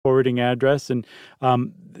forwarding address.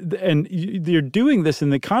 And you're doing this in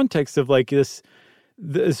the context of like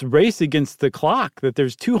this race against the clock, that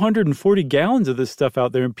there's 240 gallons of this stuff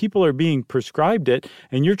out there and people are being prescribed it.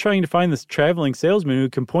 And you're trying to find this traveling salesman who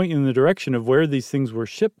can point you in the direction of where these things were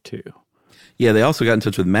shipped to. Yeah, they also got in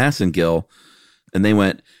touch with Massengill and they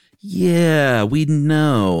went, yeah, we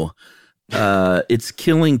know it's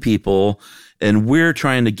killing people and we're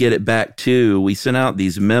trying to get it back too. We sent out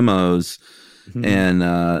these memos and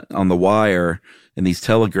on the wire and these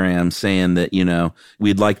telegrams saying that,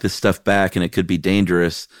 we'd like this stuff back and it could be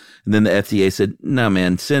dangerous. And then the FDA said, no,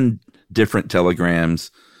 man, send different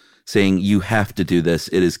telegrams saying you have to do this.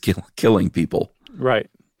 It is killing people. Right.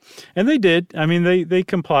 And they did. I mean, they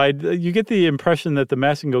complied. You get the impression that the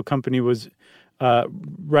Massengill company was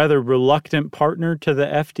rather reluctant partner to the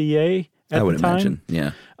FDA at the time. I would imagine,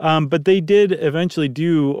 yeah. But they did eventually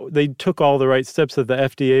they took all the right steps that the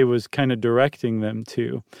FDA was kind of directing them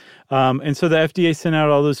to. And so the FDA sent out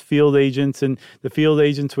all those field agents, and the field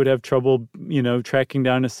agents would have trouble, tracking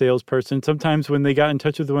down a salesperson. Sometimes when they got in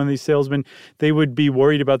touch with one of these salesmen, they would be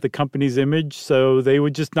worried about the company's image, so they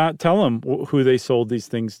would just not tell them who they sold these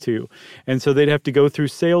things to. And so they'd have to go through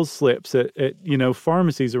sales slips at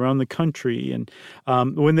pharmacies around the country. And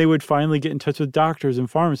when they would finally get in touch with doctors and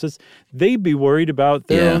pharmacists, they'd be worried about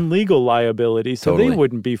their own legal liability, so they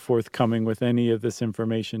wouldn't be forthcoming with any of this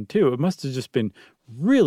information too. It must have just been really